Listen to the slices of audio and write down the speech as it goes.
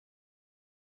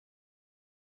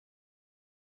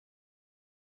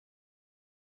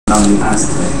by the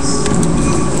Aztecs.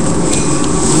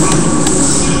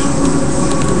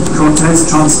 Cortes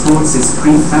transports his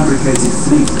prefabricated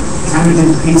fleet, carried in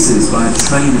pieces by a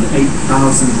train of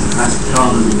 8,000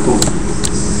 Ashkaran porters,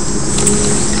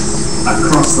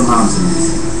 across the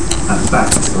mountains and back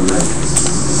to the lake.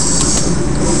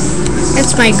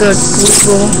 It's my good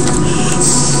people.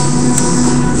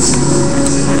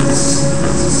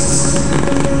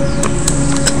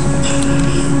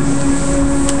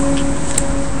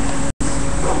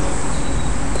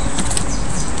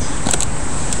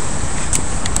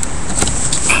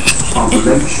 On the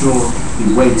lake shore,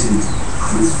 he waited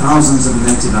with thousands of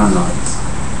native allies.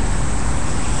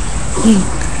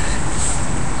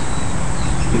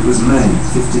 It was May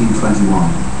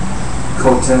 1521.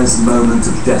 Cortes' moment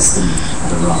of destiny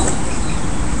had arrived.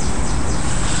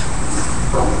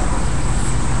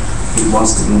 It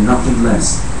was to be nothing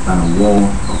less than a war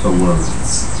of the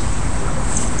worlds.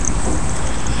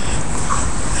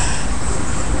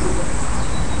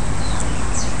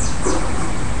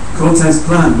 Cortes'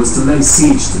 plan was to lay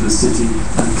siege to the city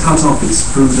and cut off its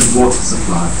food and water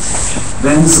supply.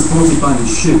 Then, supported by his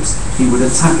ships, he would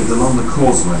attack it along the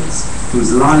causeways,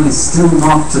 whose line is still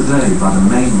marked today by the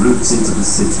main routes into the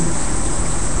city.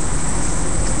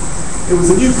 It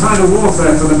was a new kind of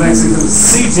warfare for the Mexicans,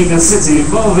 sieging a city,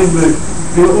 involving the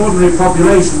ordinary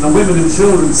population, the women and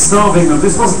children, starving them.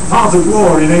 This wasn't part of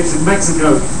war in ancient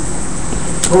Mexico.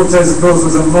 Cortes, of course,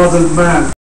 was a modern man.